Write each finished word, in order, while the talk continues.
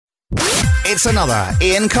It's another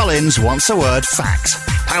Ian Collins Wants a Word fact,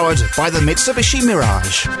 powered by the Mitsubishi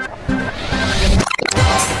Mirage.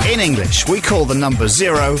 In English, we call the number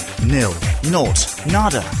 0, nil, naught,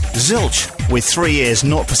 nada, zilch. With 3 years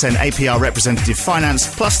 0% APR representative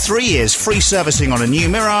finance, plus 3 years free servicing on a new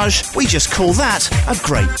Mirage, we just call that a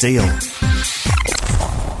great deal.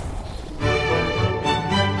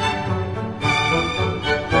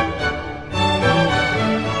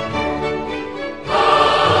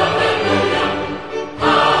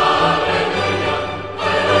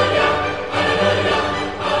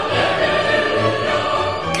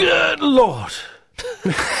 Lord.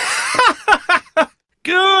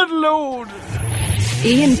 Good Lord.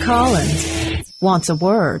 Ian Collins wants a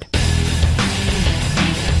word.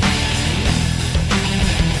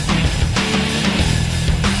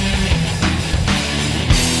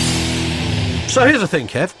 So here's the thing,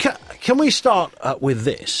 Kev. Can we start with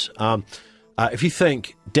this? If you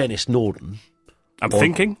think Dennis Norden...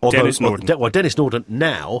 Dennis Norden. Dennis Norden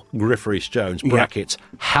now, Griff Rhys-Jones, brackets,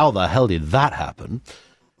 how the hell did that happen?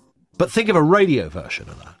 But think of a radio version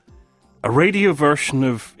of that. A radio version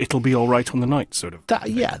of It'll Be All Right on the Night, sort of.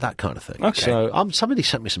 That kind of thing. Okay. So somebody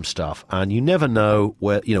sent me some stuff, and you never know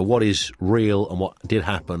where what is real and what did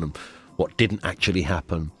happen and what didn't actually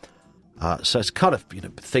happen. So it's kind of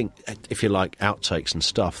think, if you like, outtakes and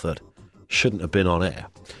stuff that shouldn't have been on air.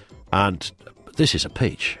 And this is a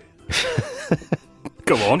peach.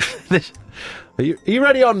 Go on. Are you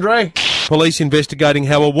ready, Andre? Police investigating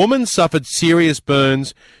how a woman suffered serious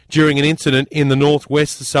burns during an incident in the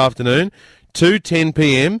northwest this afternoon. 2:10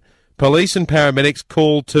 p.m, police and paramedics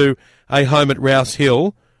called to a home at Rouse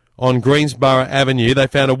Hill on Greensborough Avenue. They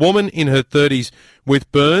found a woman in her 30s with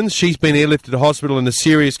burns. She's been airlifted to hospital in a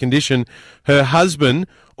serious condition. Her husband,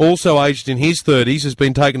 also aged in his 30s, has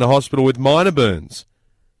been taken to hospital with minor burns.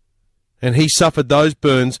 And he suffered those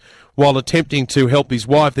burns while attempting to help his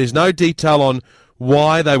wife. There's no detail on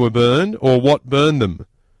why they were burned or what burned them.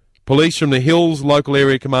 Police from the Hills Local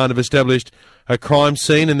Area Command have established a crime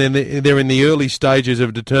scene, and then they're in the early stages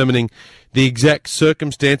of determining the exact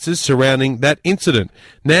circumstances surrounding that incident.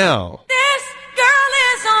 Now... This girl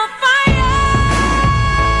is on fire!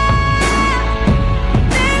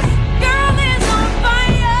 This girl is on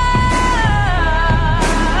fire!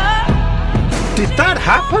 Did that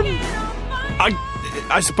happen?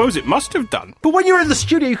 I suppose it must have done. But when you're in the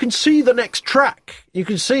studio, you can see the next track. You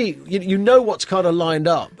can see, you know what's kind of lined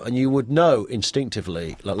up, and you would know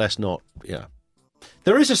instinctively, like, let's not,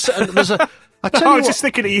 There is there's a... I was just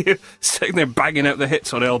thinking of you sitting there banging out the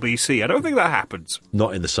hits on LBC. I don't think that happens.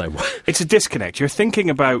 Not in the same way. It's a disconnect. You're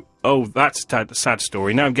thinking about, that's a sad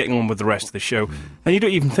story. Now I'm getting on with the rest of the show. And you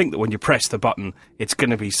don't even think that when you press the button, it's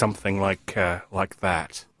going to be something like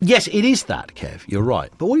that. Yes, it is that, Kev. You're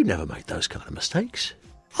right. But we've never made those kind of mistakes.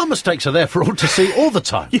 Our mistakes are there for all to see all the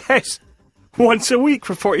time. Yes. Once a week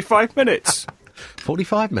for 45 minutes.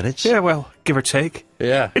 45 minutes? Yeah, well, give or take.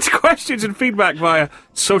 Yeah. It's questions and feedback via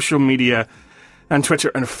social media and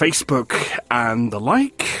Twitter and Facebook and the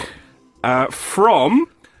like. From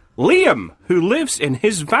Liam, who lives in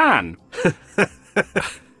his van. I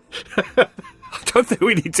don't think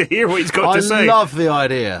we need to hear what he's got to say. I love the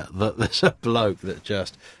idea that there's a bloke that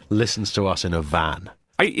just listens to us in a van.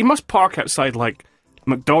 He must park outside, like,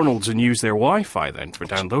 McDonald's and use their Wi-Fi then for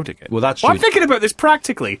downloading it. Well, that's I'm true. thinking about this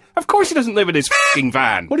practically. Of course he doesn't live in his f***ing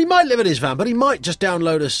van. Well, he might live in his van, but he might just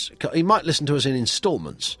download us. He might listen to us in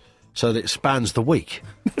instalments so that it spans the week.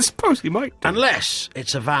 I suppose he might do. Unless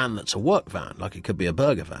it's a van that's a work van, like it could be a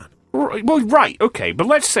burger van. Right, okay, but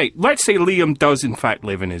let's say Liam does in fact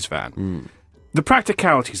live in his van. The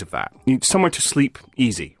practicalities of that. You need somewhere to sleep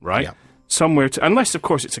easy, right? Yeah. Somewhere to... Unless, of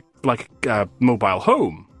course, it's a mobile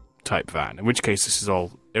home type van, in which case this is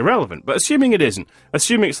all irrelevant. But assuming it isn't,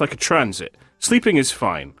 assuming it's like a transit, sleeping is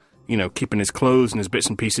fine. Keeping his clothes and his bits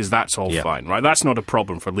and pieces, that's all fine, right? That's not a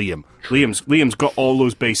problem for Liam. Liam's got all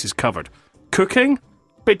those bases covered. Cooking,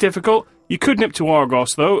 bit difficult. You could nip to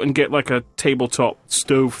Argos, though, and get like a tabletop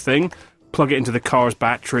stove thing, plug it into the car's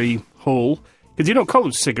battery hole, because you don't call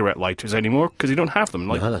them cigarette lighters anymore, because you don't have them,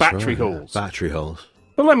 like battery holes. Battery holes.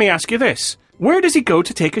 But let me ask you this. Where does he go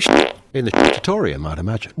to take a shit? In the tutorium, I'd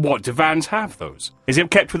imagine. What, do vans have those? Is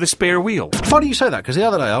it kept with a spare wheel? Funny you say that, because the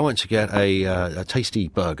other day I went to get a tasty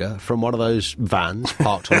burger from one of those vans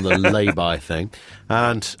parked on the lay-by thing,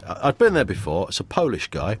 and I'd been there before. It's a Polish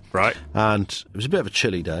guy. Right. And it was a bit of a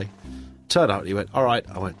chilly day. Turned out, he went, all right.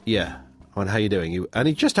 I went, yeah. I went, how you doing? And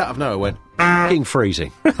he just out of nowhere went, f***ing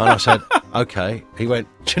freezing. And I said, okay. He went,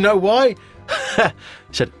 do you know why? He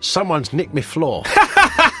said, someone's nicked me floor.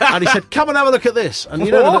 And he said, come and have a look at this. And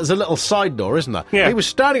you know, What? there's a little side door, isn't there? Yeah. He was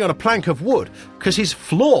standing on a plank of wood because his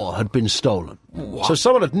floor had been stolen. So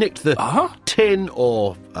someone had nicked the tin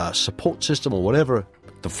or support system or whatever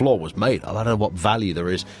the floor was made of. I don't know what value there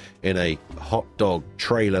is in a hot dog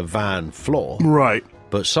trailer van floor. Right.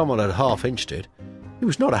 But someone had half-inched it. It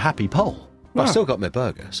was not a happy pole. But I still got my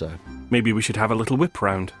burger, so Maybe we should have a little whip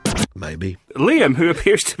round. maybe. Liam, who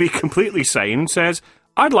appears to be completely sane, says,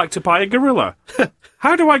 I'd like to buy a gorilla.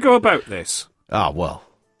 How do I go about this? Ah, well,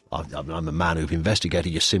 I'm a man who've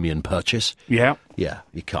investigated your simian purchase. Yeah. Yeah,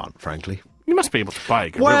 you can't, frankly. You must be able to buy a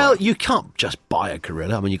gorilla. Well, you can't just buy a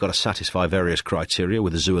gorilla. I mean, you've got to satisfy various criteria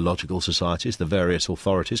with the zoological societies, the various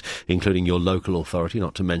authorities, including your local authority,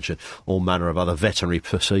 not to mention all manner of other veterinary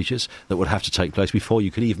procedures that would have to take place before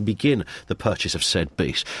you could even begin the purchase of said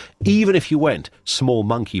beast. Even if you went small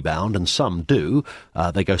monkey bound, and some do,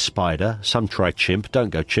 they go spider, some try chimp, don't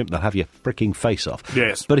go chimp, they'll have your freaking face off.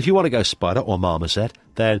 Yes. But if you want to go spider, or marmoset,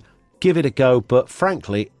 then give it a go, but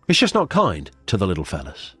frankly, it's just not kind to the little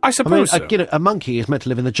fellas. I suppose so. A monkey is meant to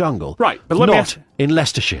live in the jungle. Right, but let me not ask- in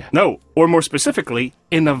Leicestershire. No, or more specifically,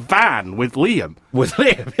 in a van with Liam. With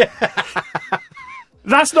Liam,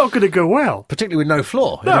 That's not going to go well. particularly with no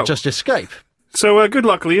floor. No. It'll just escape. So good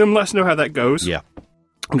luck, Liam. Let us know how that goes. Yeah.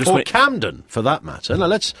 I'm just Or wait- Camden, for that matter. No,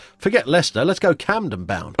 let's forget Leicester. Let's go Camden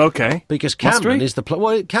bound. Okay. Because Must Camden we? is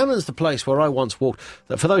the Camden's the place where I once walked.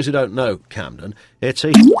 For those who don't know Camden, it's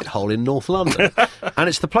a hole in North London, and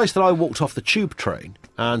it's the place that I walked off the tube train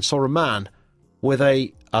and saw a man with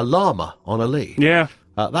a llama on a lead. Yeah.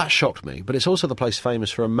 That shocked me, but it's also the place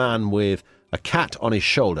famous for a man with a cat on his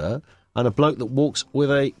shoulder and a bloke that walks with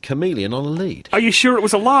a chameleon on a lead. Are you sure it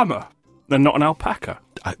was a llama and not an alpaca?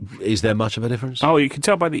 Is there much of a difference? Oh, you can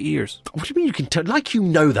tell by the ears. What do you mean you can tell? Like you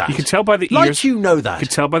know that. You can tell by the Like ears. you know that. You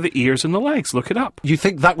can tell by the ears and the legs. Look it up. You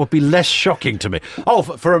think that would be less shocking to me? Oh,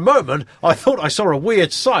 for a moment, I thought I saw a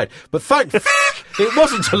weird sight, but thank it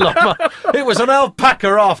wasn't a llama. It was an alpaca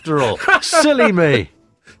after all. Silly me.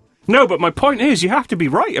 No, but my point is, you have to be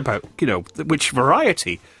right about, which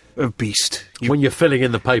variety of beast. When you're filling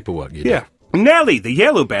in the paperwork, you know. Yeah. Nelly, the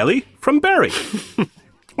yellow belly from Berry.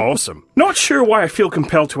 Awesome. Not sure why I feel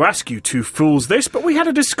compelled to ask you two fools this, but we had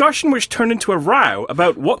a discussion which turned into a row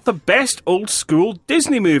about what the best old school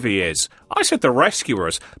Disney movie is. I said The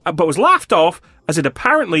Rescuers, but was laughed off as it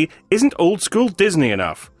apparently isn't old school Disney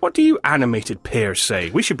enough. What do you animated pears say?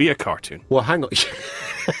 We should be a cartoon. Well, hang on.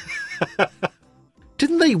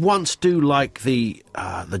 Didn't they once do like the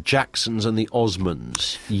Jacksons and the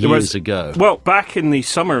Osmonds years ago? Well, back in the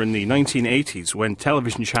summer in the 1980s when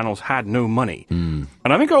television channels had no money. And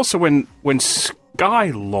I think also when Sky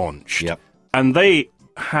launched. Yep. And they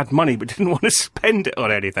had money but didn't want to spend it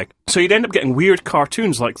on anything. So you'd end up getting weird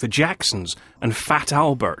cartoons like the Jacksons and Fat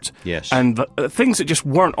Albert. Yes. And the things that just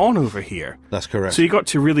weren't on over here. That's correct. So you got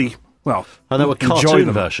to really, well, And there were enjoy cartoon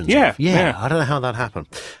them. versions. Yeah, yeah. I don't know how that happened.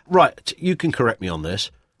 Right, you can correct me on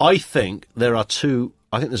this. I think there are two.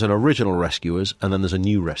 I think there's an original Rescuers and then there's a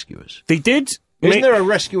new Rescuers. They did. Wasn't there a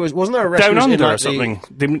Rescuers? Wasn't there a Rescuers Down in Under like or something?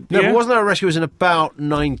 No, Yeah. but wasn't there a Rescuers in about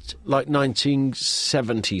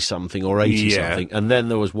 1970 something or 80 Yeah. something? And then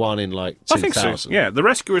there was one in like I 2000. think so. Yeah, the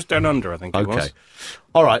Rescuers Down Under, I think it was. Okay.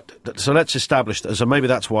 All right. So let's establish that. So maybe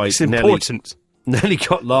that's why It's important. Nelly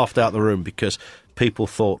got laughed out the room because people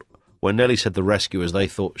thought when Nelly said the Rescuers, they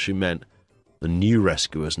thought she meant the new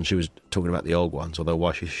Rescuers, and she was talking about the old ones. Although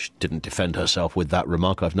why she didn't defend herself with that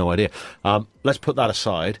remark, I've no idea. Let's put that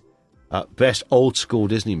aside. Best old school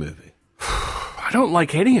Disney movie. I don't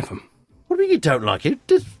like any of them. What do you mean you don't like it?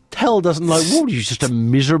 The hell doesn't like. What were you, just a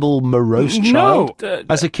miserable, morose No, child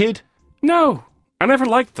as a kid? No, I never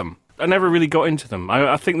liked them. I never really got into them.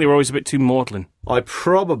 I think they were always a bit too maudlin. I've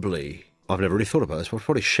never really thought about this, but I'll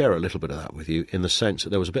probably share a little bit of that with you in the sense that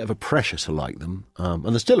there was a bit of a pressure to like them, and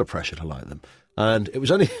there's still a pressure to like them. And it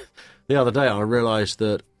was only the other day I realised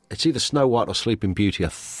that it's either Snow White or Sleeping Beauty. I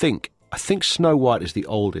think Snow White is the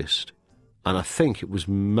oldest, and I think it was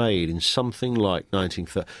made in something like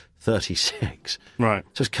 1936. Right.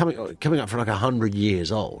 So it's coming up for like 100 years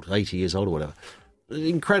old, 80 years old or whatever.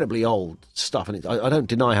 Incredibly old stuff, and I don't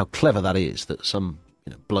deny how clever that is, that some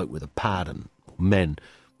bloke with a pad and men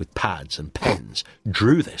with pads and pens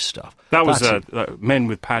drew this stuff. That was That's Men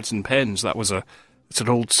with Pads and Pens. It's an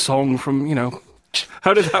old song from,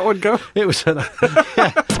 how did that one go? It was And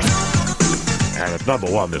at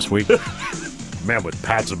number one this week, Men with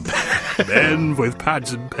Pads and Pens. Men with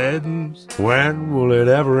Pads and Pens. When will it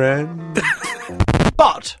ever end?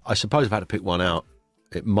 But I suppose if I had to pick one out,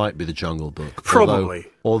 it might be The Jungle Book. Probably.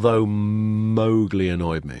 Although Mowgli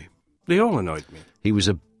annoyed me. They all annoyed me. He was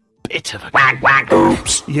bit of a...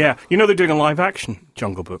 Oops. Yeah, you know they're doing a live-action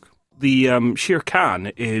Jungle Book. The Shere Khan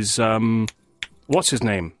is, what's his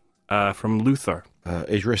name? From Luther.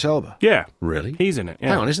 Idris Elba. Yeah. Really? He's in it, yeah.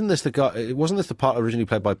 Hang on, isn't this the guy... Wasn't this the part originally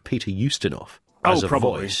played by Peter Ustinov? As a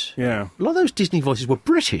probably. voice? Yeah. A lot of those Disney voices were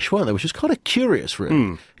British, weren't they? Which is kind of curious,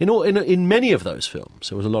 really. In many of those films,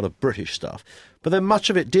 there was a lot of British stuff. But then much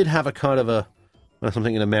of it did have a kind of a...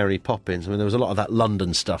 something in a Mary Poppins. I mean, there was a lot of that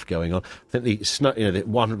London stuff going on. I think the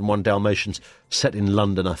 101 Dalmatians set in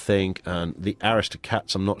London, I think, and the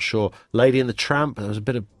Aristocats, I'm not sure. Lady and the Tramp, there was a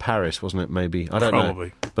bit of Paris, wasn't it, maybe? I don't Probably.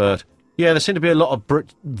 know. But, yeah, there seemed to be a lot of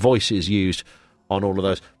Brit voices used on all of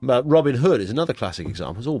those. Robin Hood is another classic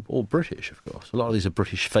example. It's all British, of course. A lot of these are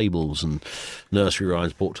British fables and nursery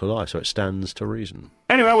rhymes brought to life, so it stands to reason.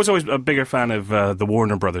 Anyway, I was always a bigger fan of the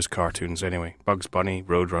Warner Brothers cartoons anyway. Bugs Bunny,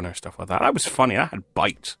 Roadrunner, stuff like that. That was funny. That had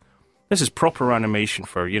bites. This is proper animation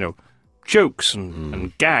for, jokes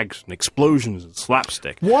and gags and explosions and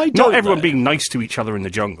slapstick. Why Not don't everyone they? being nice to each other in the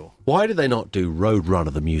jungle. Why did they not do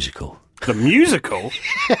Roadrunner the musical? The musical?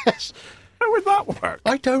 Yes. How would that work?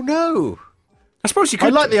 I don't know. I suppose you I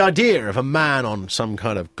could... like the idea of a man on some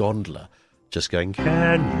kind of gondola just going,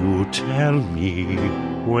 Can you tell me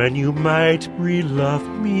when you might re-love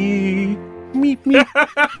me? meet me.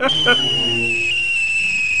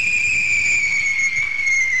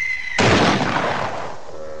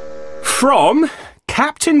 From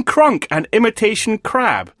Captain Crunk and Imitation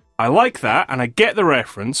Crab. I like that, and I get the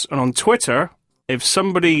reference, and on Twitter, if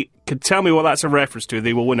somebody could tell me what that's a reference to,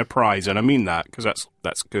 they will win a prize, and I mean that, because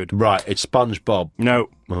that's good. Right, it's SpongeBob. No.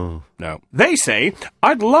 Oh. No. They say,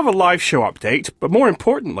 I'd love a live show update, but more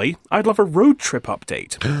importantly, I'd love a road trip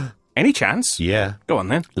update. Any chance? Yeah. Go on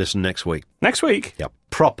then. Listen next week. Next week. Yeah,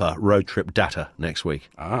 proper road trip data next week.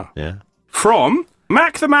 Ah. Yeah. From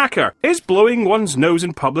Mac the Macker. Is blowing one's nose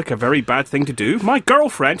in public a very bad thing to do? My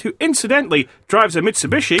girlfriend, who incidentally drives a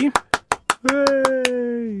Mitsubishi...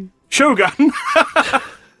 Shogun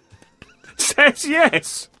says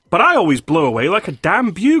yes. But I always blow away like a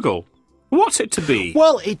damn bugle. What's it to be?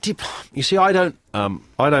 Well, you see, I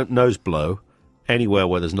don't nose blow anywhere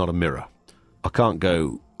where there's not a mirror. I can't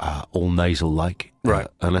go all nasal-like Right.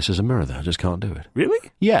 unless there's a mirror there. I just can't do it.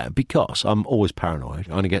 Really? Yeah, because I'm always paranoid.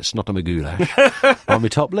 I'm going to get snot-o-magulash on my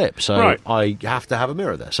top lip, so Right. I have to have a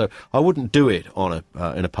mirror there. So I wouldn't do it on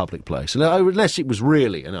in a public place, unless it was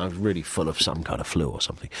really, and I was really full of some kind of flu or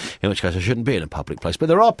something. In which case, I shouldn't be in a public place. But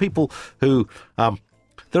there are people who do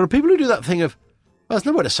that thing of. Well, there's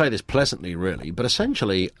no way to say this pleasantly, really, but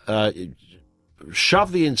essentially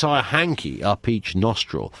shove the entire hanky up each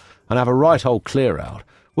nostril and have a right old clear out,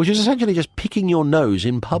 which is essentially just picking your nose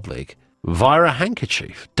in public via a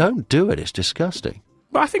handkerchief. Don't do it, it's disgusting.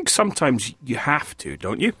 But I think sometimes you have to,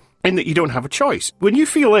 don't you? In that you don't have a choice. When you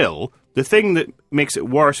feel ill, the thing that makes it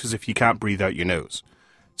worse is if you can't breathe out your nose.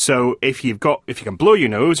 So if you can blow your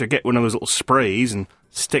nose or get one of those little sprays and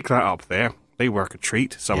stick that up there, they work a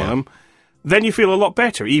treat, some of them, then you feel a lot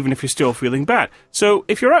better, even if you're still feeling bad. So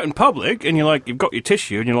if you're out in public and you've got your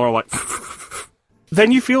tissue and you're all like...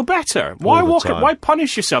 then you feel better. Why All the time. Why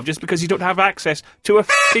punish yourself just because you don't have access to a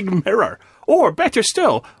f***ing mirror? Or, better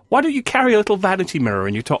still, why don't you carry a little vanity mirror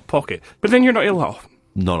in your top pocket? But then you're not ill off.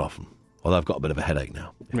 Not often. Although I've got a bit of a headache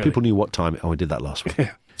now. If Really? people knew what time... Oh, we did that last week.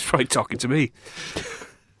 Yeah, it's probably talking to me.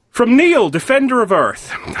 From Neil, Defender of Earth.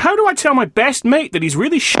 How do I tell my best mate that he's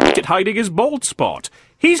really shit at hiding his bald spot?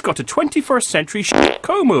 He's got a 21st century shit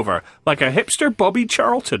comb-over, like a hipster Bobby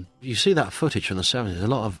Charlton. You see that footage from the 70s, a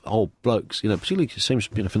lot of old blokes, particularly it seems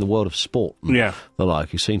from the world of sport and Yeah. the like,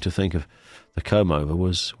 who seem to think of the comb-over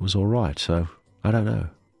was all right, so I don't know.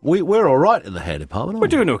 We're all right in the hair department, We're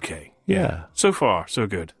aren't we? doing okay. Yeah. So far, so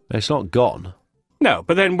good. It's not gone. No,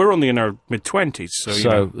 but then we're only in our mid-20s,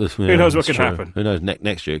 so, who knows what that's could true. happen. Who knows,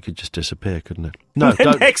 next year it could just disappear, couldn't it? No,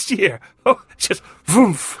 don't. Next year. Oh, just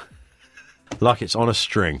vroomf. Like it's on a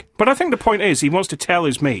string. But I think the point is he wants to tell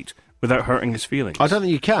his mate without hurting his feelings. I don't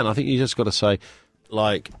think you can. I think you just got to say,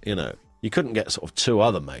 you couldn't get sort of two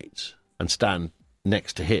other mates and stand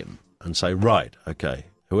next to him and say, right, okay,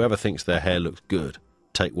 whoever thinks their hair looks good,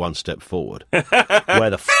 take one step forward. Where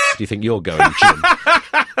the do you think you're going,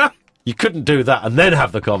 Jim? You couldn't do that and then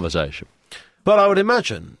have the conversation. But I would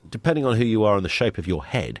imagine, depending on who you are and the shape of your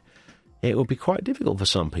head, it would be quite difficult for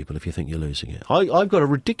some people if you think you're losing it. I've got a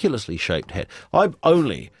ridiculously shaped head. I'm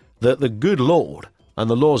only that the good Lord and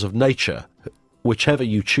the laws of nature, whichever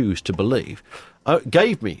you choose to believe,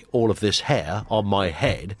 gave me all of this hair on my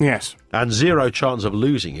head Yes. and zero chance of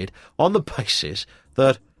losing it on the basis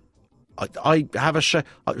that I have a shape.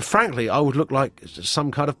 Frankly, I would look like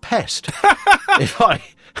some kind of pest if I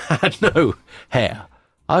had no hair.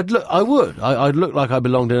 I would. I'd look like I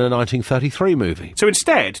belonged in a 1933 movie. So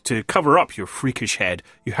instead, to cover up your freakish head,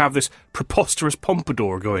 you have this preposterous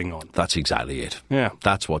pompadour going on. That's exactly it. Yeah.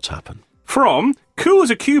 That's what's happened. From Cool as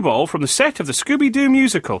a Cue Ball from the set of the Scooby-Doo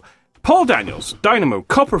musical, Paul Daniels, Dynamo,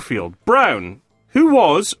 Copperfield, Brown, who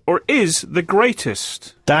was or is the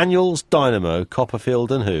greatest? Daniels, Dynamo,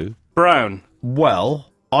 Copperfield, and who? Brown.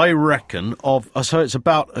 Well, I reckon so it's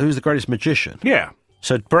about who's the greatest magician. Yeah.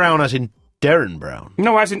 So Brown as in Derren Brown.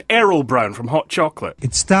 No, as in Errol Brown from Hot Chocolate.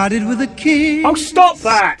 It started with a kiss. Oh, stop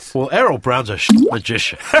that! Well, Errol Brown's a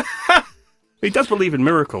magician. He does believe in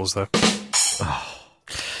miracles, though.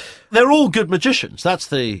 They're all good magicians. That's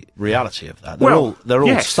the reality of that. They're all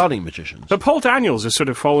yes. stunning magicians. But Paul Daniels has sort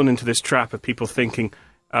of fallen into this trap of people thinking,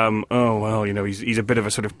 he's a bit of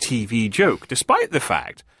a sort of TV joke, despite the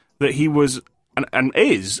fact that he was and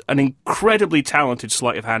is an incredibly talented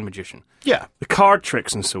sleight of hand magician. Yeah. The card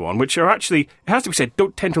tricks and so on, which are actually, it has to be said,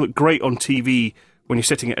 don't tend to look great on TV when you're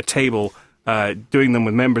sitting at a table doing them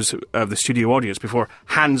with members of the studio audience before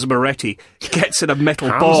Hans Moretti gets in a metal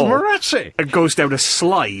ball Moretti. and goes down a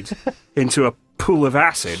slide into a pool of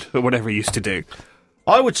acid, or whatever he used to do.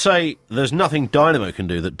 I would say there's nothing Dynamo can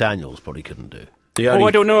do that Daniels probably couldn't do.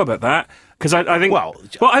 I don't know about that, because I think... Well,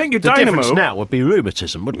 I think your the Dynamo... difference now would be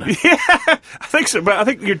rheumatism, wouldn't it? Yeah, I think so, but I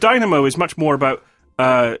think your Dynamo is much more about...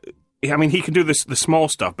 he can do the small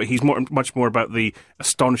stuff, but he's much more about the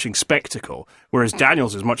astonishing spectacle, whereas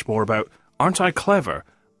Daniels is much more about, aren't I clever?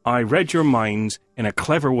 I read your minds in a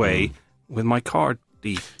clever way with my card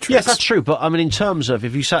tricks. Yes, that's true, but I mean, in terms of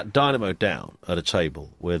if you sat Dynamo down at a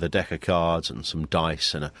table with a deck of cards and some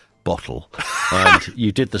dice and a bottle, and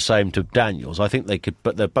you did the same to Daniels, I think they could,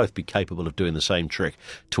 but they'd both be capable of doing the same trick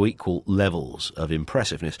to equal levels of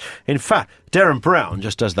impressiveness. In fact, Derren Brown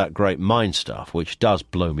just does that great mind stuff, which does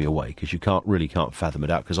blow me away, because you can't fathom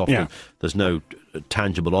it out, because often there's no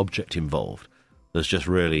tangible object involved. There's just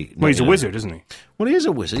really... Well, he's a wizard, isn't he? Well, he is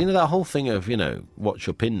a wizard. You know, that whole thing of, what's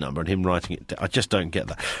your PIN number and him writing it down. I just don't get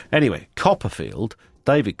that. Anyway,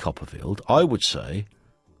 David Copperfield, I would say,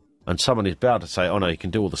 and someone is bound to say, oh no, he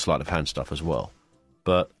can do all the sleight of hand stuff as well.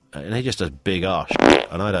 But and he just does big arse,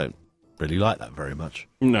 and I don't really like that very much.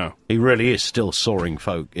 No. He really is still sawing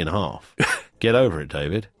folk in half. Get over it,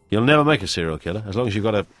 David. You'll never make a serial killer, as long as you've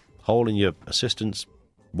got a hole in your assistant's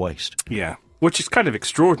waist. Yeah. Which is kind of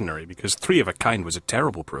extraordinary, because 3 of a Kind was a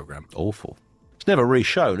terrible programme. Awful. It's never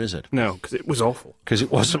re-shown, is it? No, because it was awful. Because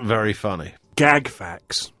it wasn't very funny. Gag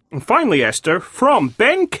facts. And finally, Esther, from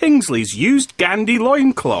Ben Kingsley's Used Gandhi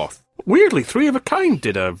Loincloth. Weirdly, 3 of a Kind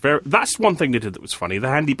did that's one thing they did that was funny, the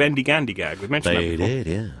handy bendy Gandhi gag. We mentioned that before. They did,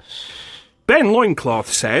 yes. Ben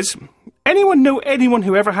Loincloth says, anyone know anyone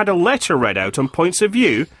who ever had a letter read out on Points of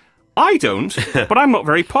View? I don't, but I'm not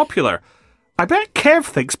very popular. I bet Kev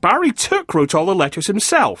thinks Barry Took wrote all the letters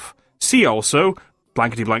himself. See also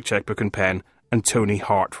Blankety Blank Checkbook and Pen and Tony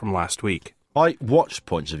Hart from last week. I watched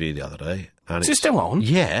Points of View the other day. And Is it still on?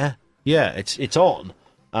 Yeah, it's on.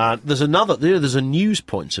 There's a news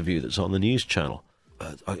Points of View that's on the news channel.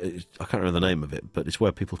 I can't remember the name of it, but it's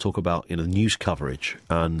where people talk about news coverage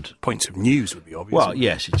and Points of News would be obvious. Well,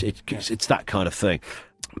 yes, it's that kind of thing.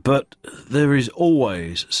 But there is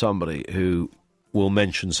always somebody who will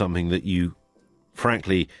mention something that you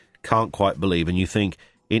frankly can't quite believe, and you think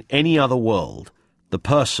in any other world the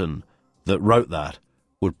person that wrote that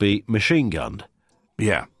would be machine gunned.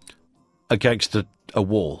 Yeah. Against a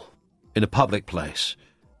wall in a public place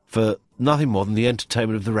for nothing more than the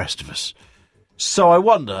entertainment of the rest of us. So I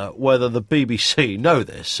wonder whether the BBC know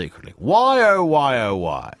this secretly. Why, oh why, oh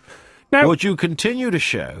why? Now, would you continue to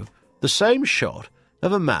show the same shot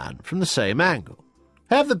of a man from the same angle?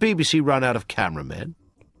 Have the BBC run out of cameramen?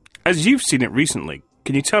 As you've seen it recently,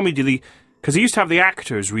 can you tell me, because they used to have the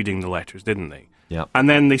actors reading the letters, didn't they? Yeah. And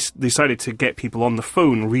then they decided to get people on the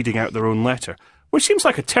phone reading out their own letter, which seems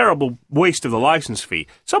like a terrible waste of the licence fee.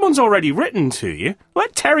 Someone's already written to you.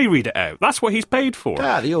 Let Terry read it out. That's what he's paid for.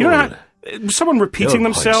 Someone repeating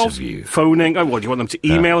themselves, phoning. Oh, what, do you want them to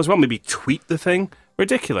email as well? Maybe tweet the thing?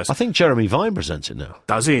 Ridiculous. I think Jeremy Vine presents it now.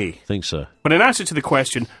 Does he? I think so. But in answer to the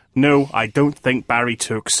question, no, I don't think Barry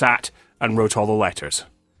Took sat and wrote all the letters.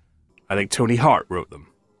 I think Tony Hart wrote them.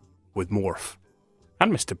 With Morph.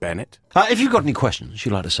 And Mr. Bennett. If you've got any questions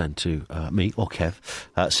you'd like to send to me or Kev,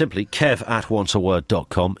 simply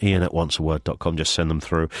kev@onceaword.com, ian@onceaword.com, just send them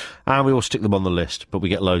through. And we will stick them on the list, but we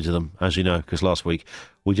get loads of them, as you know, because last week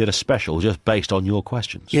we did a special just based on your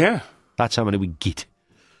questions. Yeah. That's how many we get.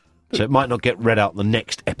 So it might not get read out the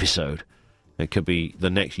next episode. It could be the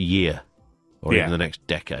next year, or even the next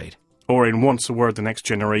decade. Or in Once a Word, the next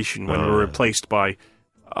generation, when we're replaced by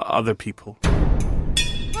other people.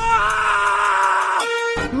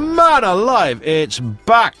 Man alive, it's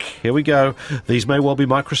back. Here we go. These may well be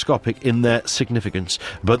microscopic in their significance,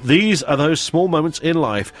 but these are those small moments in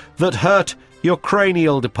life that hurt your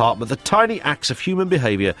cranial department, the tiny acts of human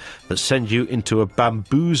behaviour that send you into a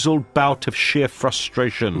bamboozled bout of sheer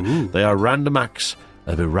frustration. Ooh. They are random acts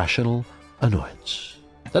of irrational annoyance.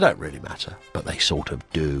 They don't really matter, but they sort of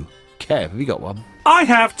do. Kev, have you got one? I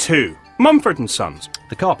have two. Mumford & Sons.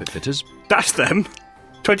 The carpet fitters. That's them.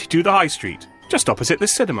 22 The High Street, just opposite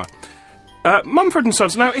this cinema. Mumford &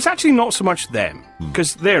 Sons, now, it's actually not so much them,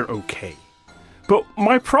 because they're okay. But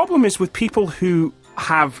my problem is with people who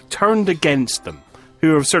have turned against them,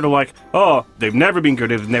 who are sort of like, oh, they've never been good,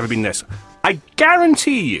 they've never been this. I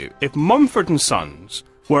guarantee you, if Mumford & Sons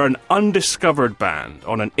were an undiscovered band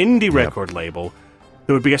on an indie record label,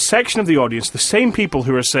 there would be a section of the audience, the same people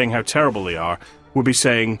who are saying how terrible they are, would be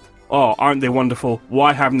saying, oh, aren't they wonderful?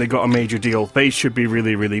 Why haven't they got a major deal? They should be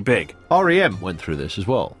really, really big. R.E.M. went through this as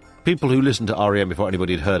well. People who listened to R.E.M. before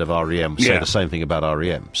anybody had heard of R.E.M. say the same thing about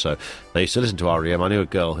R.E.M. So they used to listen to R.E.M. I knew a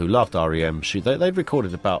girl who loved R.E.M. They'd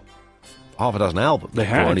recorded about half a dozen albums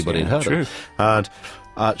before anybody had heard of them.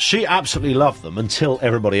 And she absolutely loved them until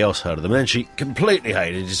everybody else heard of them. And then she completely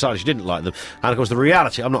hated it, decided she didn't like them. And of course, the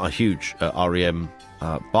reality, I'm not a huge R.E.M.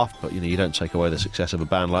 Buff, but you don't take away the success of a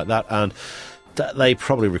band like that. And they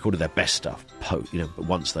probably recorded their best stuff,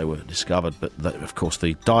 once they were discovered. But of course,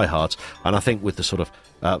 the diehards, and I think with the sort of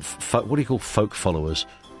what do you call folk followers,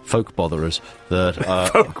 folk botherers, that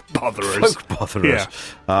folk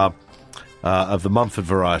botherers, of the Mumford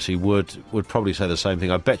variety would probably say the same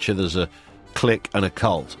thing. I bet you there's a clique and a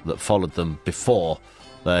cult that followed them before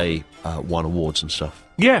they won awards and stuff.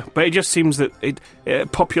 Yeah, but it just seems that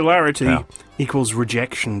popularity equals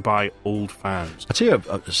rejection by old fans. I tell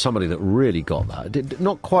you, somebody that really got that,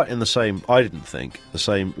 not quite in the same, I didn't think, the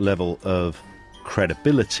same level of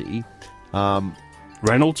credibility.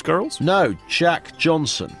 Reynolds Girls? No, Jack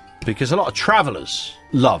Johnson. Because a lot of travellers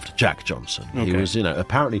loved Jack Johnson. Okay. He was,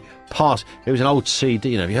 apparently it was an old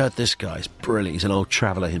CD, have you heard this guy? He's brilliant. He's an old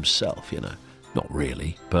traveller himself, Not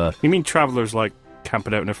really, but... You mean travellers like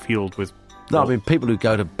camping out in a field with... No, I mean people who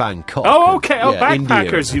go to Bangkok. Oh, okay.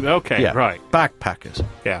 Backpackers. India. Okay, yeah, right. Backpackers.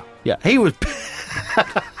 Yeah. Yeah, he was...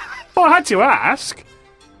 Well, I had to ask.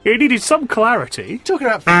 He needed some clarity. Talking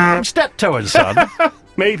about Steptoe and Son.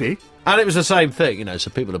 Maybe. And it was the same thing, so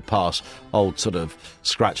people would pass old sort of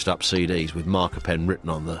scratched-up CDs with marker pen written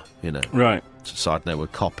on the, Right. side, and they were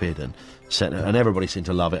copied and sent, and everybody seemed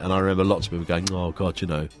to love it. And I remember lots of people going, oh, God,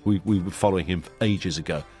 we were following him ages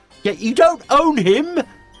ago. Yeah, you don't own him!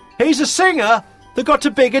 He's a singer that got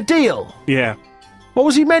a bigger deal. Yeah. What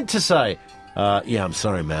was he meant to say? Yeah, I'm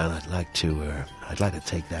sorry, man. I'd like to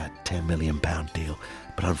take that £10 million deal,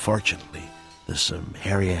 but unfortunately, there's some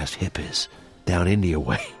hairy-ass hippies down India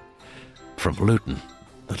way from Luton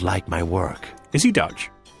that like my work. Is he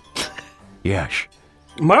Dutch? Yes.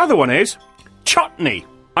 My other one is chutney.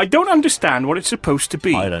 I don't understand what it's supposed to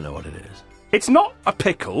be. I don't know what it is. It's not a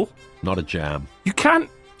pickle. Not a jam. You can't...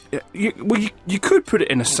 You could put it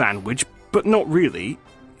in a sandwich, but not really,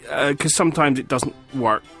 because sometimes it doesn't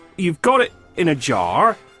work. You've got it in a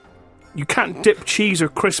jar. You can't dip cheese or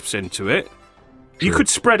crisps into it. True. You could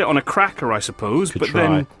spread it on a cracker, I suppose, but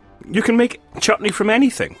then you can make chutney from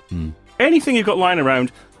anything. Anything you've got lying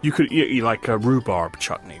around, you could you like a rhubarb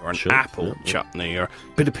chutney or an apple chutney or a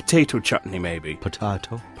bit of potato chutney, maybe.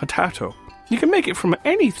 Potato. You can make it from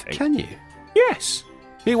anything. Can you? Yes.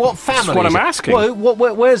 What family? That's what I'm asking.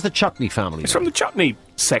 Where's the chutney family? It's from the chutney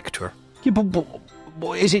sector. Yeah, but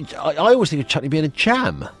is it? I always think of chutney being a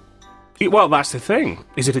jam. Well, that's the thing.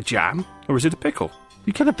 Is it a jam or is it a pickle?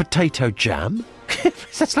 You get a potato jam?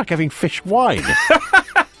 That's like having fish wine.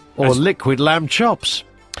 Or liquid lamb chops.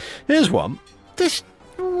 Here's one. This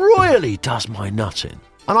really does my nut in.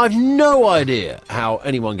 And I've no idea how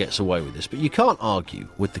anyone gets away with this, but you can't argue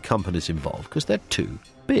with the companies involved because they're too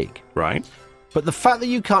big. Right. But the fact that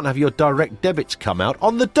you can't have your direct debits come out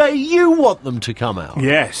on the day you want them to come out.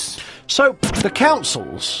 Yes. So the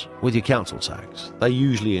councils, with your council tax, they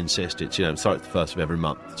usually insist it's, start at the 1st of every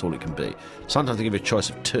month. That's all it can be. Sometimes they give you a choice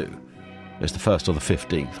of two. It's the 1st or the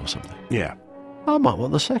 15th or something. Yeah. I might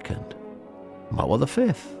want the 2nd. Might want the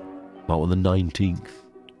 5th. Might want the 19th.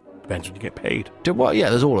 Depends when you get paid. Well, yeah,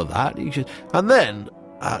 there's all of that. And then,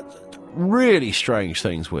 really strange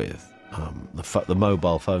things with the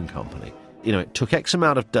mobile phone company. It took X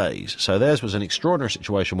amount of days. So theirs was an extraordinary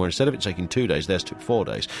situation where instead of it taking 2 days, theirs took 4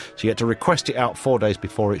 days. So you had to request it out 4 days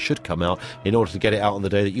before it should come out in order to get it out on the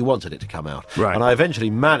day that you wanted it to come out. Right. And I eventually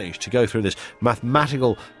managed to go through this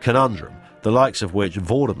mathematical conundrum the likes of which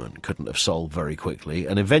Vorderman couldn't have solved very quickly.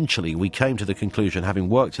 And eventually we came to the conclusion, having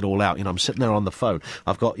worked it all out, I'm sitting there on the phone,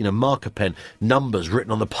 I've got, marker pen numbers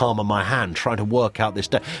written on the palm of my hand, trying to work out this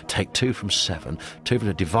day. Take 2 from 7, 2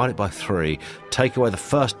 from divide it by 3, take away the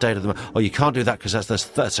first date of the month. Oh, you can't do that because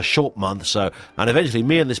that's a short month. So, and eventually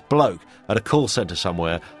me and this bloke at a call centre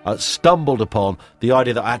somewhere stumbled upon the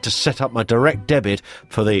idea that I had to set up my direct debit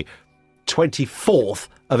for the 24th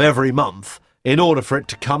of every month in order for it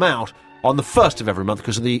to come out on the 1st of every month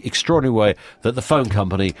because of the extraordinary way that the phone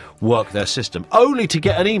company work their system, only to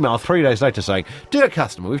get an email 3 days later saying, "Dear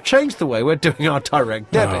customer, we've changed the way we're doing our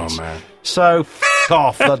direct debits." Oh, man. So, f***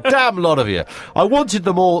 off, the damn lot of you. I wanted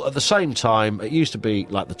them all at the same time. It used to be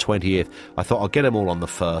like the 20th. I thought I'll get them all on the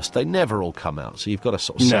 1st. They never all come out, so you've got to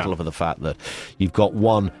sort of settle for the fact that you've got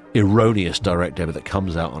one erroneous direct debit that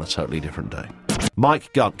comes out on a totally different day.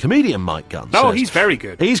 Mike Gunn, comedian Mike Gunn. Oh, says, he's very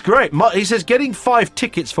good. He's great. He says, getting 5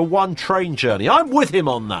 tickets for one train journey. I'm with him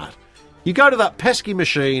on that. You go to that pesky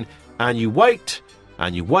machine and you wait,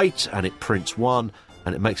 and it prints one,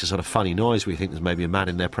 and it makes a sort of funny noise where you think there's maybe a man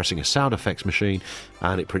in there pressing a sound effects machine,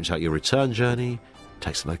 and it prints out your return journey.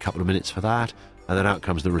 Takes another couple of minutes for that, and then out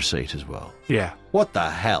comes the receipt as well. Yeah. What the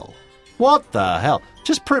hell? What the hell?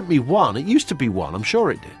 Just print me one. It used to be one. I'm sure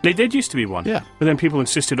it did. They did used to be one. Yeah. But then people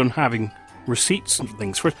insisted on having receipts and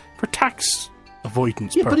things for tax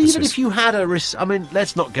avoidance Yeah, purposes. but even if you had a I mean,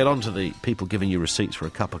 let's not get on to the people giving you receipts for a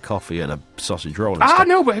cup of coffee and a sausage roll and stuff.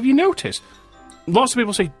 No, but have you noticed? Lots of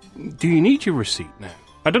people say, "Do you need your receipt now?"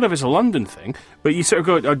 I don't know if it's a London thing, but you sort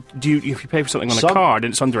of go, if you pay for something on a card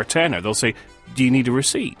and it's under a tenner, they'll say, "Do you need a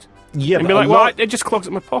receipt?" Yeah, and but be like, "Well, it just clogs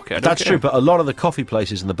up my pocket." I don't That's care." true, but a lot of the coffee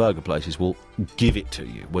places and the burger places will give it to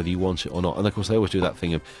you, whether you want it or not. And of course, they always do that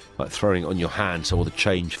thing of like throwing it on your hand so all the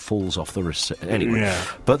change falls off the receipt. Anyway, Yeah.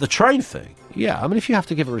 But the train thing, I mean, if you have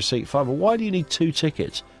to give a receipt, fine, but why do you need 2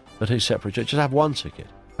 tickets for 2 separate? Just have one ticket,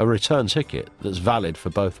 a return ticket that's valid for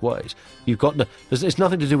both ways. You've got it's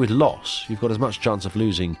nothing to do with loss. You've got as much chance of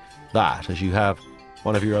losing that as you have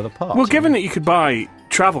one of your other parts. Well, given that you could buy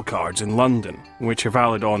travel cards in London, which are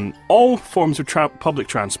valid on all forms of public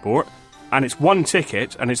transport, and it's one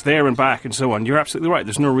ticket, and it's there and back and so on, you're absolutely right.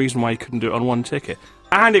 There's no reason why you couldn't do it on one ticket.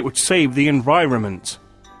 And it would save the environment.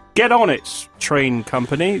 Get on it, train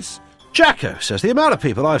companies. Jacko says, the amount of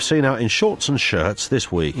people I've seen out in shorts and shirts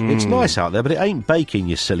this week, it's nice out there, but it ain't baking,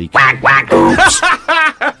 you silly...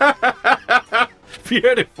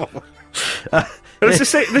 Beautiful.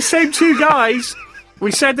 It's the same 2 guys.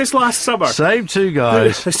 We said this last summer. Same 2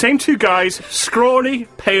 guys. The same 2 guys, scrawny,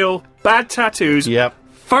 pale, bad tattoos. Yep.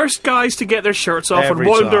 First guys to get their shirts off Every and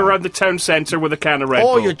wander time. around the town centre with a can of Red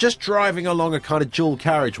Or Bull. you're just driving along a kind of dual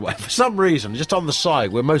carriageway for some reason, just on the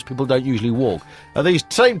side where most people don't usually walk. Are these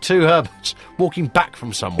same 2 Herberts walking back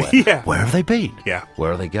from somewhere? Yeah. Where have they been? Yeah.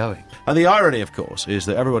 Where are they going? And the irony, of course, is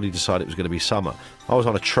that everybody decided it was going to be summer. I was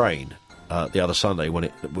on a train the other Sunday when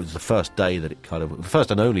it was the first day that it the first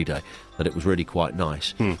and only day that it was really quite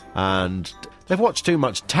nice. And they've watched too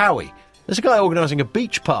much Towie. There's a guy organising a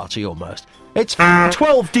beach party almost. It's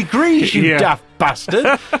 12 degrees, you daft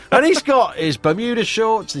bastard. And he's got his Bermuda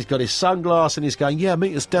shorts, he's got his sunglasses, and he's going,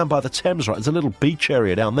 meet us down by the Thames, right? There's a little beach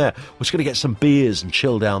area down there. We're just going to get some beers and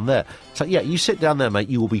chill down there. So, you sit down there, mate,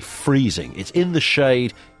 you will be freezing. It's in the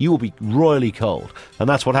shade, you will be royally cold. And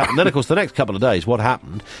that's what happened. Then, of course, the next couple of days, what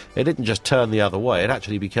happened, it didn't just turn the other way, it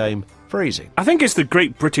actually became freezing. I think it's the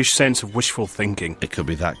great British sense of wishful thinking. It could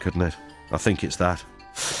be that, couldn't it? I think it's that.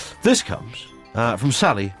 This comes from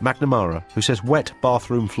Sally McNamara, who says wet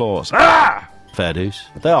bathroom floors. Ah! Fair dues.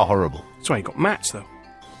 They are horrible. That's why you got mats, though.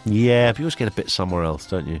 Yeah, but you always get a bit somewhere else,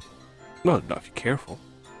 don't you? Well, not if you're careful.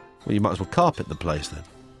 Well, you might as well carpet the place then.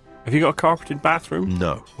 Have you got a carpeted bathroom?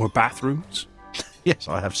 No. Or bathrooms? Yes,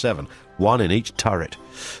 I have 7. 1 in each turret.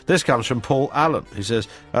 This comes from Paul Allen, who says,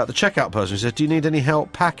 the checkout person says, do you need any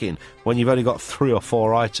help packing when you've only got 3 or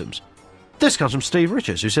 4 items? This comes from Steve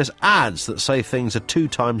Richards, who says ads that say things are 2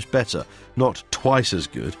 times better, not twice as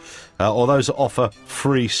good, or those that offer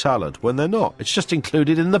free salad when they're not. It's just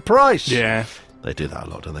included in the price. Yeah. They do that a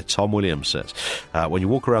lot, don't they? Tom Williams says, when you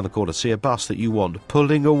walk around the corner, see a bus that you want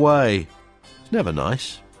pulling away. It's never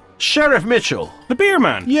nice. Sheriff Mitchell. The beer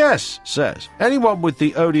man. Yes, says, anyone with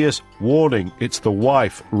the odious warning, it's the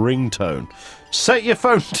wife ringtone, set your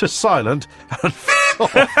phone to silent and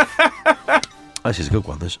off. This is a good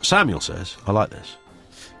one. Samuel says, I like this.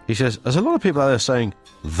 He says, there's a lot of people out there saying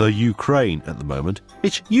the Ukraine at the moment.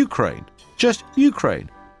 It's Ukraine. Just Ukraine.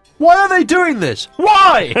 Why are they doing this?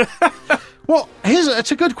 Why? Well,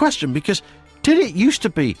 it's a good question, because did it used to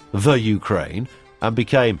be the Ukraine and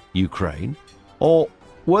became Ukraine? Or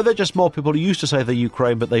were there just more people who used to say the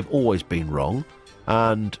Ukraine but they've always been wrong?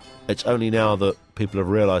 And it's only now that people have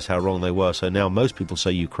realised how wrong they were. So now most people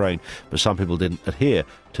say Ukraine, but some people didn't adhere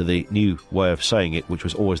to the new way of saying it, which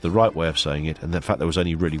was always the right way of saying it. And in fact, there was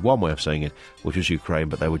only really one way of saying it, which was Ukraine,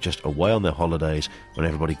 but they were just away on their holidays when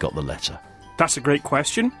everybody got the letter. That's a great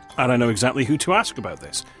question, and I know exactly who to ask about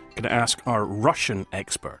this. Going to ask our Russian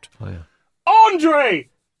expert. Oh, yeah. Andre!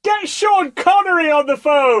 Get Sean Connery on the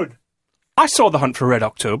phone! I saw The Hunt for Red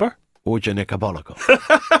October. Urjanika Bolokov.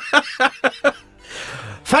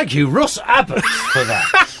 Thank you, Russ Abbott, for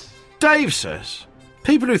that. Dave says,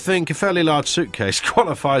 people who think a fairly large suitcase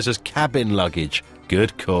qualifies as cabin luggage.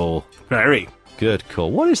 Good call. Very. Good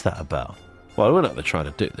call. What is that about? Well, we're not they're trying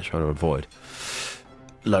to do. They're trying to avoid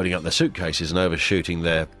loading up their suitcases and overshooting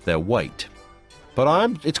their weight.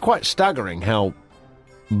 But it's quite staggering how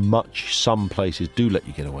much some places do let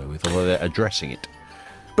you get away with, although they're addressing it.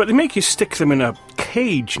 But they make you stick them in a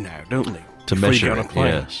cage now, don't they? To Before measure you get on it, a plane.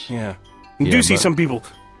 yes. Yeah. You Yeah, do see but- some people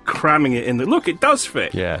cramming it in the... Look, it does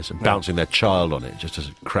fit. Yes, and bouncing their child on it just to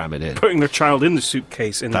cram it in. Putting their child in the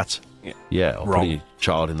suitcase. That's... Yeah, or Wrong. putting your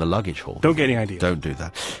child in the luggage hall. Don't get any ideas. Don't do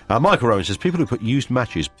that. Michael Rowan says, people who put used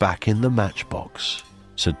matches back in the matchbox.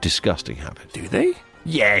 It's a disgusting habit. Do they?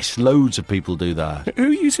 Yes, loads of people do that. Who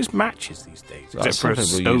uses matches these days? Right, Except for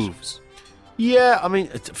some people use- stoves. Yeah, I mean...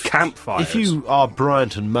 Campfires. If you are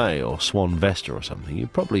Bryant and May or Swan Vesta or something, you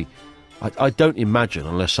probably... I don't imagine,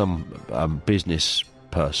 unless some business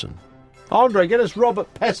person... Andre, get us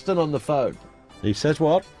Robert Peston on the phone. He says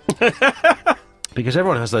what? Because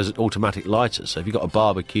everyone has those automatic lighters, so if you've got a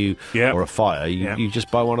barbecue Yep. or a fire, Yep. you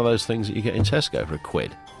just buy one of those things that you get in Tesco for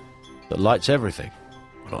 £1 that lights everything.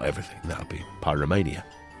 Well, not everything, that would be pyromania.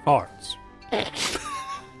 Farts.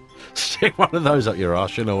 Stick one of those up your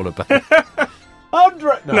arse, you know all about it.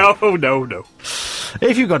 Andre! No.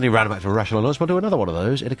 If you've got any roundabout or rational notes, we'll do another one of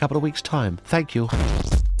those in a couple of weeks' time. Thank you.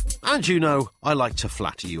 And you know, I like to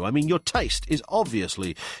flatter you. I mean, your taste is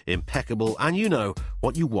obviously impeccable, and you know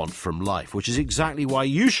what you want from life, which is exactly why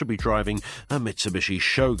you should be driving a Mitsubishi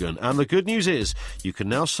Shogun. And the good news is, you can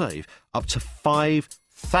now save up to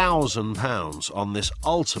 £5,000 on this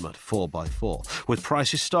ultimate 4x4, with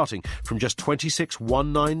prices starting from just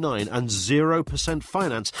 $26,199 and 0%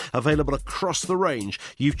 finance available across the range.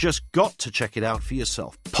 You've just got to check it out for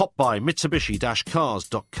yourself. Pop by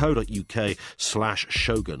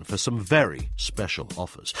mitsubishi-cars.co.uk/Shogun for some very special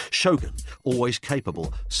offers. Shogun, always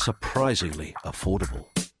capable, surprisingly affordable.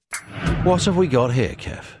 What have we got here,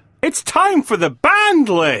 Kev? It's time for the band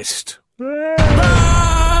list.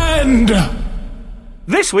 Band!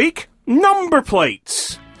 This week, number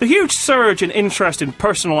plates. The huge surge in interest in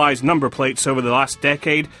personalised number plates over the last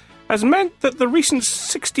decade has meant that the recent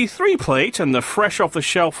 63 plate and the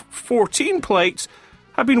fresh-off-the-shelf 14 plates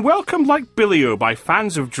have been welcomed like billy-o by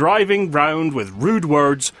fans of driving round with rude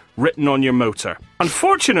words written on your motor.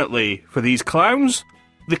 Unfortunately for these clowns,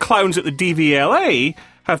 the clowns at the DVLA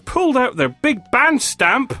have pulled out their big band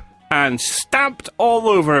stamp and stamped all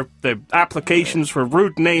over the applications for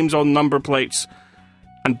rude names on number plates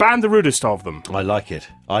and banned the rudest of them. I like it.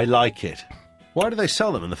 I like it. Why do they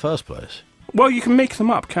sell them in the first place? Well, you can make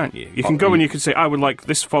them up, can't you? You can go and you can say, I would like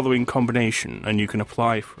this following combination, and you can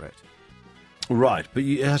apply for it. Right, but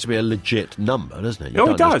it has to be a legit number, doesn't it? You Oh,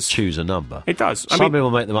 can't it does. just choose a number. It does. Some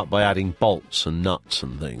people make them up by adding bolts and nuts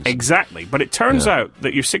and things. Exactly. But it turns Yeah. out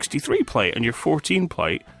that your 63 plate and your 14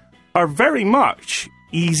 plate are very much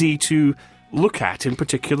easy to look at in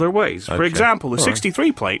particular ways. For Okay. example, the All right.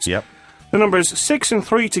 63 plates, Yep. the numbers 6 and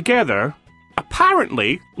 3 together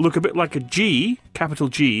apparently look a bit like a G, capital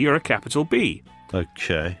G, or a capital B.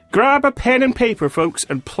 Okay. Grab a pen and paper, folks,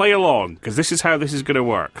 and play along, because this is how this is going to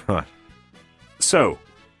work. Right. So,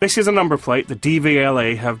 this is a number plate the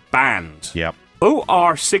DVLA have banned. Yep.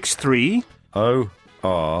 OR63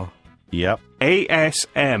 O-R. Yep.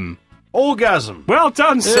 ASM. Orgasm. Well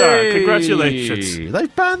done, sir. Hey! Congratulations.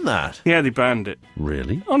 They've banned that. Yeah, they banned it.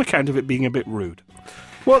 Really? On account of it being a bit rude.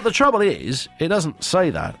 Well, the trouble is, it doesn't say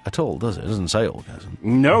that at all, does it? It doesn't say orgasm.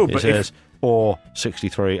 No, It but says or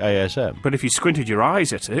 63 ASM. but if you squinted your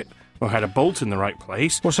eyes at it, or had a bolt in the right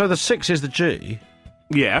place, Well, so the 6 is the G,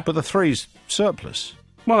 yeah, but the 3's surplus.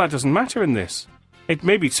 well, that doesn't matter in this. It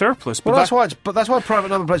may be surplus, but Well, that's why private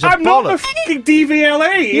number plates are I'm not the bollocks. fucking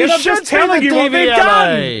DVLA, and I'm just telling you what they've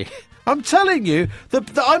done. I'm telling you that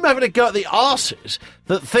I'm having a go at the arses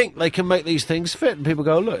that think they can make these things fit, and people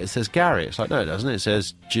go, look, it says Gary. It's like, no, it doesn't. It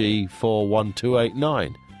says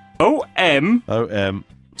G41289. OM OM.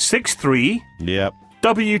 63 Yep.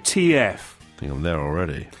 WTF. I think I'm there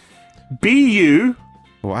already. BU.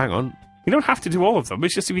 Well, hang on. You don't have to do all of them.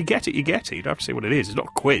 It's just if you get it, you get it. You don't have to say what it is. It's not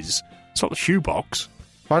a quiz. It's not the shoebox.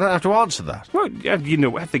 I don't have to answer that. Well, yeah, you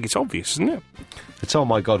know, I think it's obvious, isn't it? It's, oh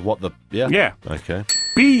my God, what the... Yeah? Yeah. Okay.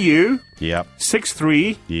 BU Yep.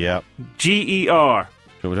 63 Yep. GER,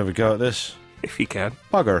 Shall we have a go at this? if you can.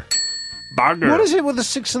 Bugger. Bugger. What is it with the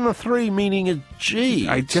 6 and the 3 meaning a G?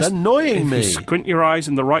 It's It's annoying if me. you squint your eyes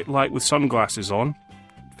in the right light with sunglasses on,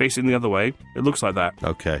 facing the other way, it looks like that.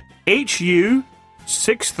 Okay. HU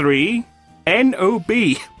 63 NOB.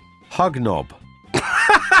 Hug knob.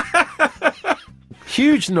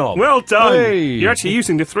 Huge knob. Well done. Hey. You're actually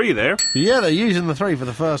using the 3 there. Yeah, they're using the 3 for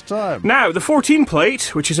the first time. Now, the 14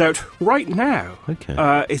 plate, which is out right now, Okay.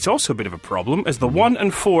 it's also a bit of a problem, as the 1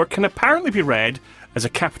 and 4 can apparently be read as a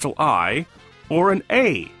capital I or an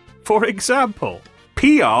A. For example,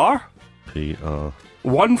 PR PR.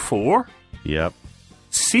 14 Yep.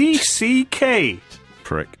 CCK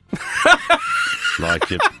Prick. Like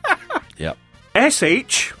it. Yep.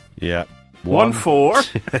 SH Yep. 14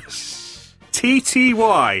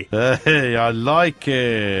 TTY Hey, I like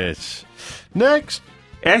it. Next.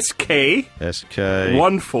 SK SK.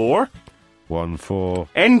 14 14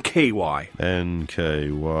 NKY.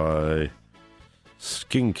 NKY.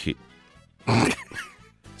 Skinky.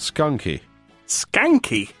 Skunky.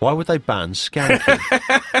 Skanky Why would they ban skanky?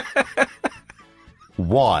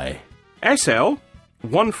 Why? SL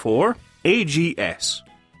 14 AGS.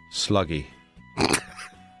 Sluggy.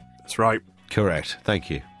 That's right. Correct. Thank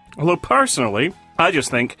you. Although personally, I just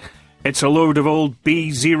think it's a load of old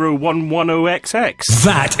B0110XX.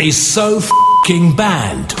 That is so f***ing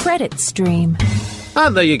banned. Credit stream.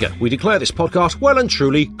 And there you go. We declare this podcast well and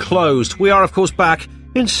truly closed. We are, of course, back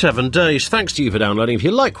in 7 days. Thanks to you for downloading. If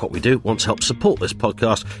you like what we do, want to help support this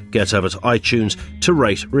podcast, get over to iTunes to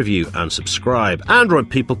rate, review and subscribe. Android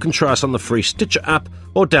people can try us on the free Stitcher app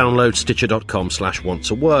or download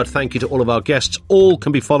stitcher.com/onceaword. Thank you to all of our guests. All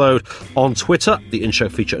can be followed on Twitter. The in-show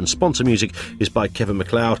feature and sponsor music is by Kevin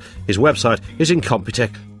MacLeod. His website is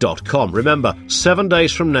incompetech.com. Remember, 7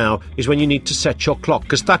 days from now is when you need to set your clock,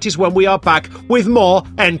 because that is when we are back with more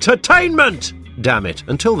entertainment. Damn it.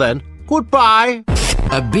 Until then, goodbye.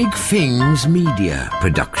 A Big Things Media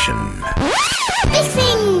production. Big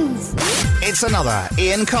things! It's another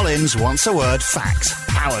Ian Collins Wants a Word fact,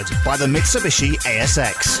 powered by the Mitsubishi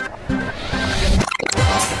ASX.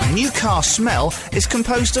 New car smell is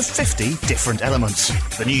composed of 50 different elements.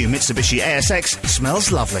 The new Mitsubishi ASX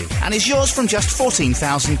smells lovely and is yours from just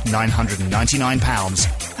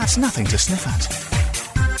 £14,999. That's nothing to sniff at.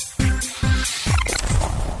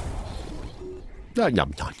 Very